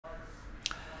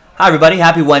Hi everybody,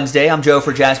 happy Wednesday. I'm Joe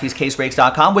for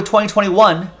JaspysCaseBreaks.com with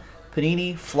 2021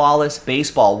 Panini Flawless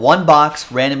Baseball. One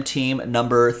box, random team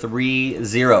number 30.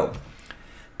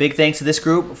 Big thanks to this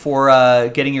group for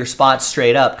getting your spots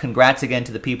straight up. Congrats again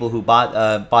to the people who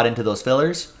bought into those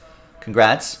fillers.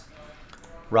 Congrats.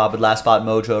 Rob with last spot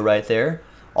mojo right there.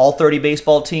 All 30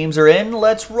 baseball teams are in.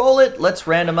 Let's roll it. Let's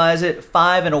randomize it.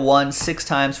 5 and a 1, 6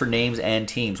 times for names and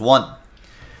teams. 1,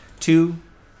 2,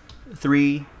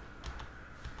 3,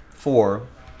 4,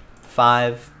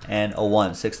 5, and a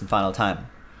 1. 6th and final time.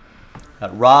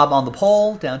 Got Rob on the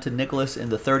pole, down to Nicholas in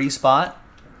the 30 spot.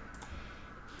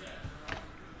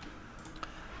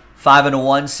 5 and a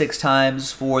 1, 6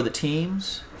 times for the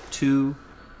teams. 2,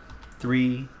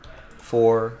 3,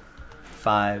 4,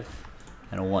 5,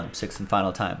 and a 1. 6th and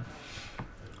final time.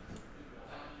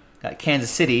 Got Kansas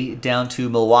City down to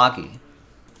Milwaukee.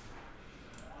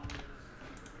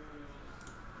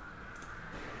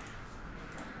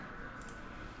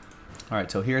 All right,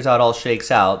 so here's how it all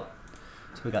shakes out.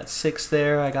 So we got 6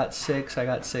 there. I got 6. I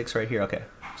got 6 right here. Okay,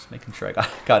 just making sure I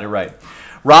got it right.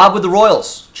 Rob with the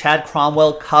Royals. Chad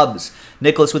Cromwell, Cubs.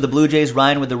 Nicholas with the Blue Jays.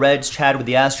 Ryan with the Reds. Chad with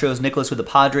the Astros. Nicholas with the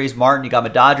Padres. Martin, you got my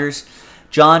Dodgers.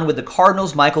 John with the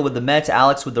Cardinals. Michael with the Mets.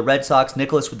 Alex with the Red Sox.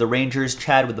 Nicholas with the Rangers.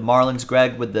 Chad with the Marlins.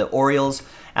 Greg with the Orioles.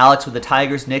 Alex with the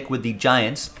Tigers. Nick with the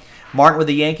Giants. Martin with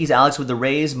the Yankees. Alex with the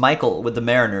Rays. Michael with the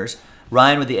Mariners.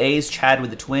 Ryan with the A's. Chad with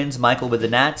the Twins. Michael with the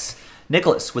Nats.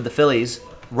 Nicholas with the Phillies,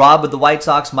 Rob with the White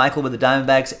Sox, Michael with the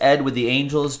Diamondbacks, Ed with the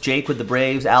Angels, Jake with the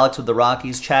Braves, Alex with the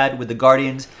Rockies, Chad with the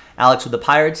Guardians, Alex with the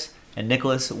Pirates, and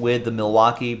Nicholas with the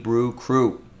Milwaukee Brew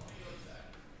Crew.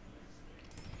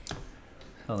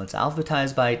 So let's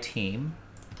alphabetize by team.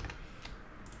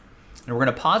 And we're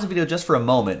going to pause the video just for a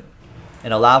moment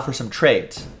and allow for some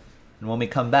trades. And when we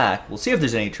come back, we'll see if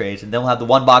there's any trades, and then we'll have the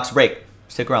one box break.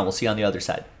 Stick around. We'll see you on the other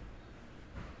side.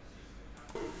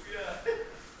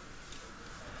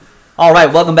 All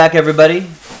right, welcome back, everybody.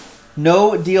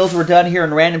 No deals were done here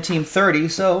in Random Team 30,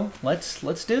 so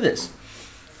let's do this.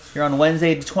 Here on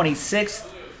Wednesday the 26th,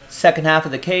 second half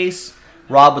of the case.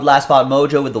 Rob with last spot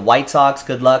mojo with the White Sox.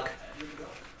 Good luck.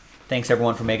 Thanks,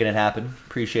 everyone, for making it happen.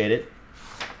 Appreciate it.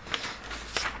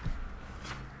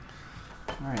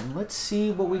 All right, let's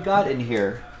see what we got in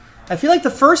here. I feel like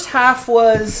the first half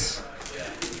was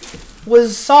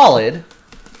solid,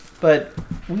 but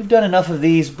we've done enough of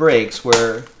these breaks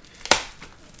where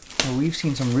we've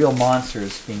seen some real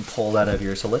monsters being pulled out of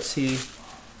here. So let's see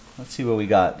what we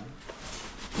got.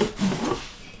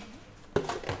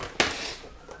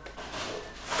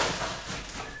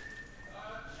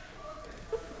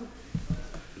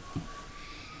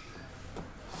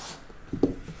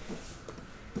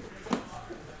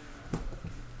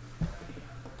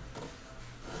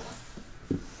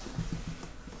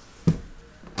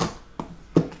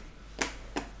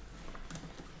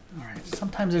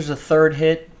 Sometimes there's a third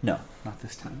hit. No, not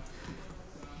this time.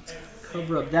 Let's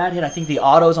cover up that hit. I think the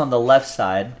auto's on the left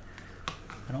side.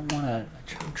 I don't want to.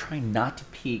 I'm trying not to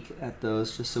peek at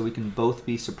those just so we can both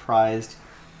be surprised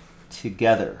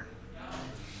together.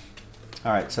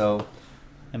 All right, so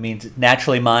that means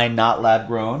naturally mine, not lab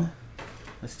grown.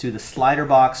 Let's do the slider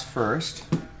box first.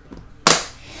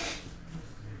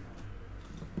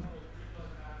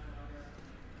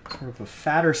 Sort of a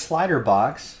fatter slider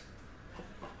box.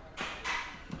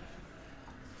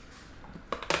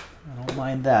 I don't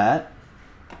mind that.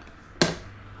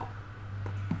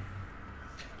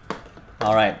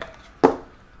 All right.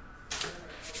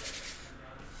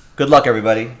 Good luck,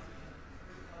 everybody.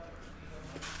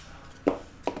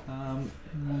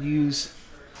 We'll use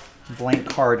a blank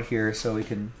card here so we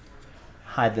can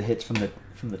hide the hits from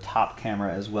the top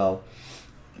camera as well.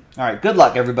 All right. Good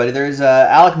luck, everybody. There's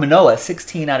Alek Manoah,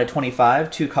 16 out of 25,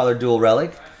 2-color dual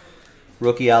relic.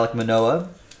 Rookie Alek Manoah.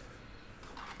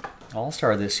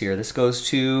 All-Star this year. This goes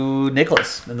to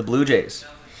Nicholas and the Blue Jays.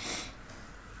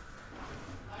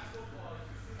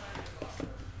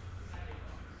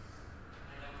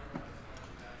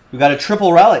 We got a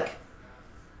triple relic.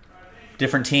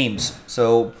 Different teams.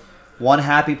 So one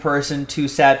happy person, 2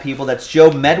 sad people. That's Joe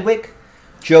Medwick,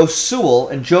 Joe Sewell,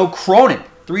 and Joe Cronin.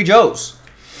 3 Joes.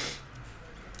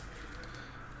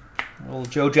 Little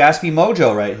Joe Jaspy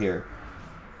mojo right here.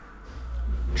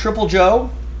 Triple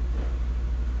Joe.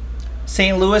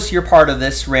 St. Louis, you're part of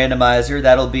this randomizer.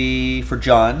 That'll be for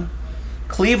John.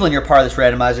 Cleveland, you're part of this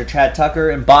randomizer. Chad Tucker.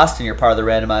 And Boston, you're part of the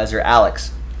randomizer.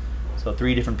 Alex. So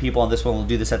 3 different people on this one. We'll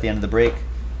do this at the end of the break.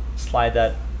 Slide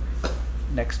that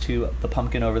next to the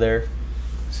pumpkin over there.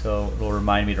 So it'll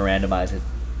remind me to randomize it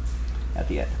at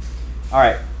the end. All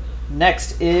right.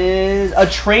 Next is a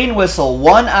train whistle.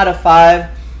 1 out of 5.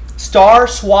 Star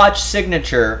Swatch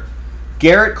Signature.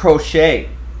 Garrett Crochet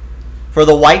for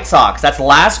the White Sox. That's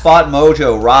last spot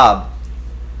mojo. Rob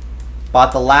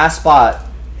bought the last spot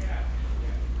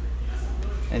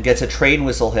and gets a train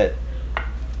whistle hit.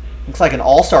 Looks like an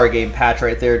all-star game patch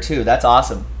right there too. That's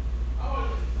awesome.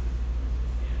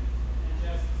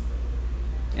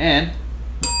 And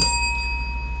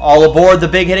all aboard the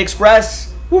Big Hit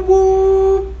Express. Woo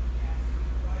woo.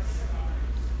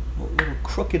 A little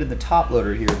crooked in the top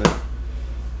loader here, but there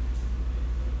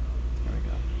we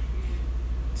go.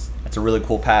 That's a really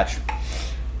cool patch.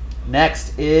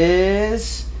 Next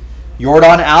is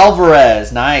Yordan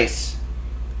Alvarez. Nice.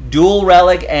 Dual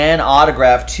relic and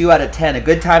autograph, 2 out of 10. A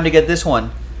good time to get this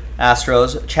one,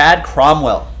 Astros. Chad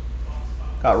Cromwell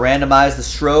got randomized the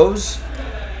Stros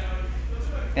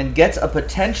and gets a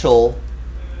potential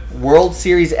World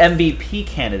Series MVP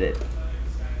candidate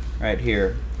right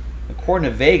here. According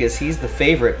to Vegas, he's the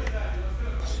favorite.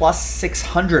 Plus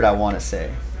 600, I want to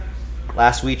say.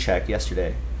 Last we checked,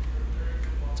 yesterday.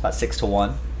 It's about 6 to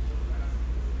 1.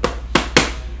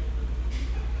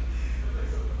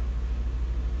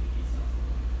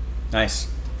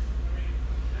 Nice.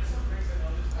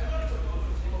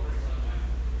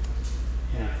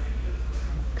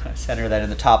 Kind of center that in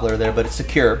the top layer there, but it's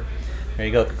secure. There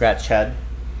you go. Congrats, Chad.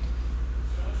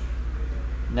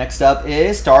 Next up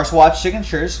is Star Swatch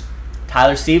Signatures.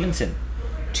 Tyler Stevenson.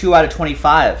 2 out of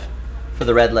 25 for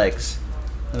the Redlegs.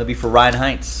 And that'll be for Ryan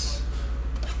Heinz.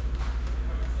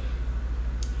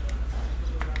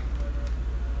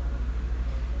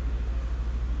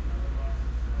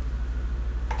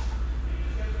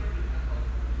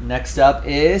 Next up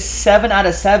is 7 out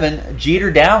of 7, Jeter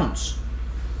Downs.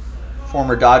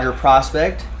 Former Dodger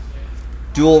prospect.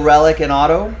 Dual relic and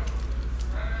auto.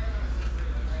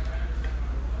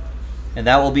 And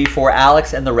that will be for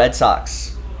Alex and the Red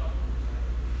Sox.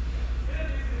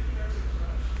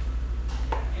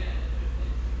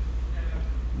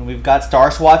 And we've got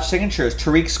Star Swatch Signatures.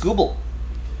 Tariq Skubal.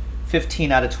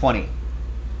 15 out of 20.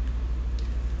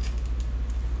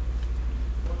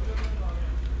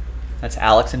 That's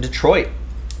Alex in Detroit.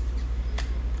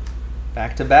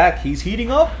 Back to back. He's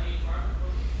heating up.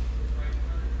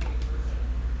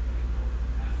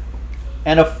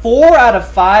 And a 4 out of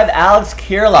 5 Alex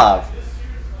Kirilloff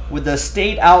with the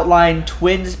State Outline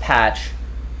Twins patch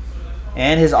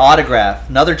and his autograph.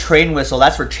 Another train whistle.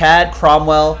 That's for Chad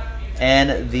Cromwell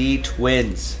and the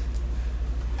Twins.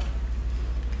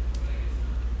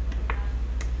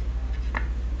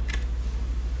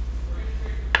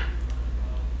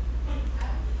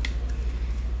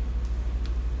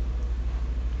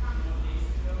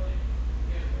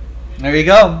 There you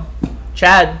go.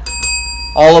 Chad,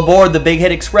 all aboard the Big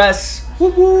Hit Express. Woo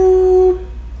woo.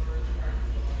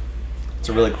 It's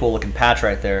a really cool looking patch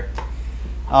right there.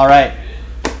 All right.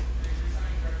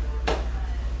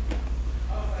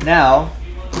 Now,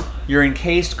 your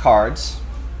encased cards.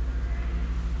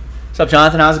 What's up,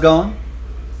 Jonathan? How's it going?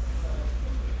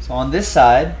 So on this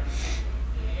side,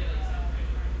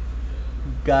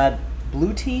 we've got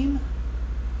blue team.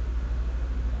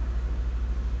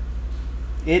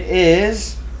 It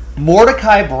is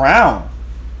Mordecai Brown.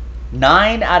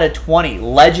 9 out of 20.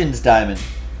 Legends Diamond.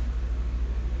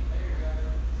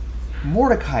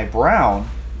 Mordecai Brown.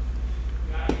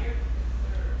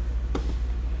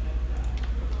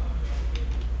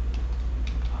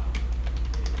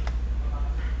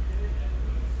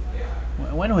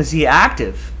 When was he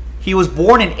active? He was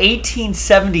born in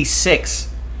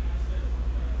 1876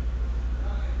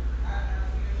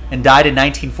 and died in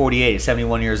 1948,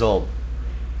 71 years old.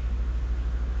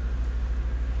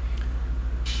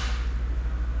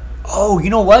 Oh, you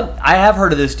know what? I have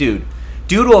heard of this dude.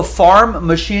 Due to a farm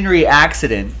machinery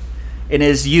accident in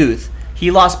his youth,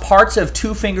 he lost parts of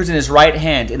 2 fingers in his right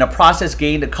hand. In a process,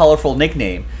 gained a colorful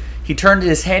nickname. He turned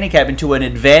his handicap into an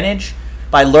advantage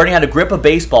by learning how to grip a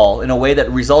baseball in a way that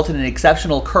resulted in an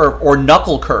exceptional curve or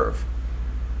knuckle curve.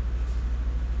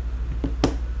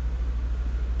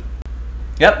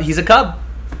 Yep, he's a Cub.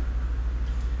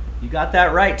 You got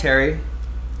that right, Terry.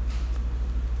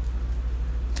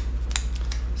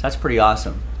 So that's pretty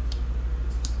awesome.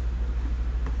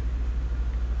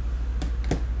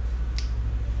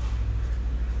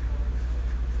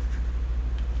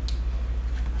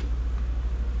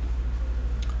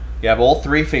 You have all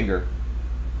 3 finger.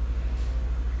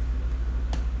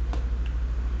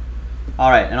 All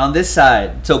right, and on this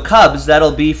side, so Cubs,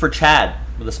 that'll be for Chad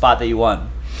with the spot that you won.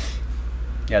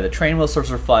 Yeah, the train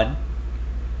whistles are fun.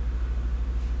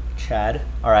 Chad.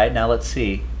 All right, now let's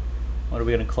see. What are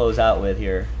we going to close out with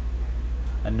here?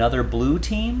 Another blue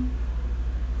team.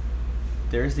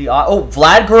 There's the... Oh,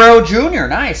 Vlad Guerrero Jr.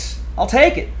 Nice. I'll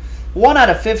take it. 1 out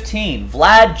of 15.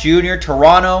 Vlad Jr.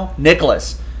 Toronto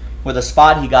Nicholas with a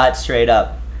spot he got straight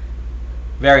up.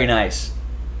 Very nice.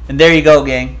 And there you go,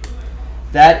 gang.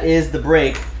 That is the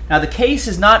break. Now, the case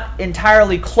is not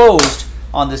entirely closed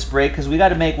on this break because we got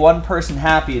to make one person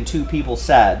happy and 2 people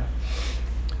sad.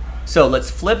 So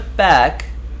let's flip back.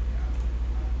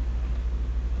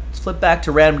 Let's flip back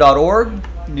to random.org.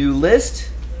 New list.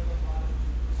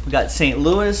 We got St.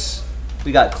 Louis.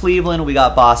 We got Cleveland. We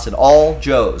got Boston. All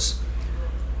Joes.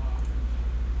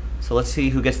 So let's see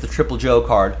who gets the triple Joe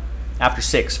card. After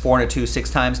 6, 4 and a 2, 6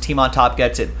 times. Team on top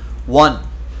gets it. 1,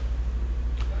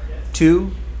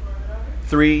 2,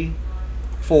 3,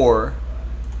 4,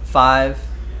 5,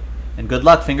 and good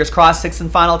luck. Fingers crossed. 6th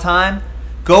and final time.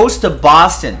 Goes to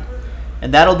Boston,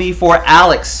 and that'll be for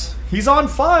Alex. He's on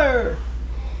fire.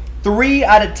 3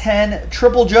 out of 10,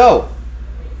 triple Joe.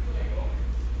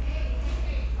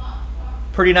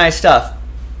 Pretty nice stuff.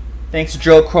 Thanks to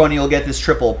Joe Crony, you'll get this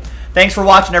triple. Thanks for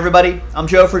watching, everybody. I'm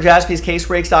Joe for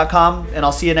JaspysCaseBreaks.com, and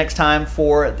I'll see you next time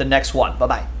for the next one.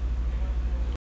 Bye-bye.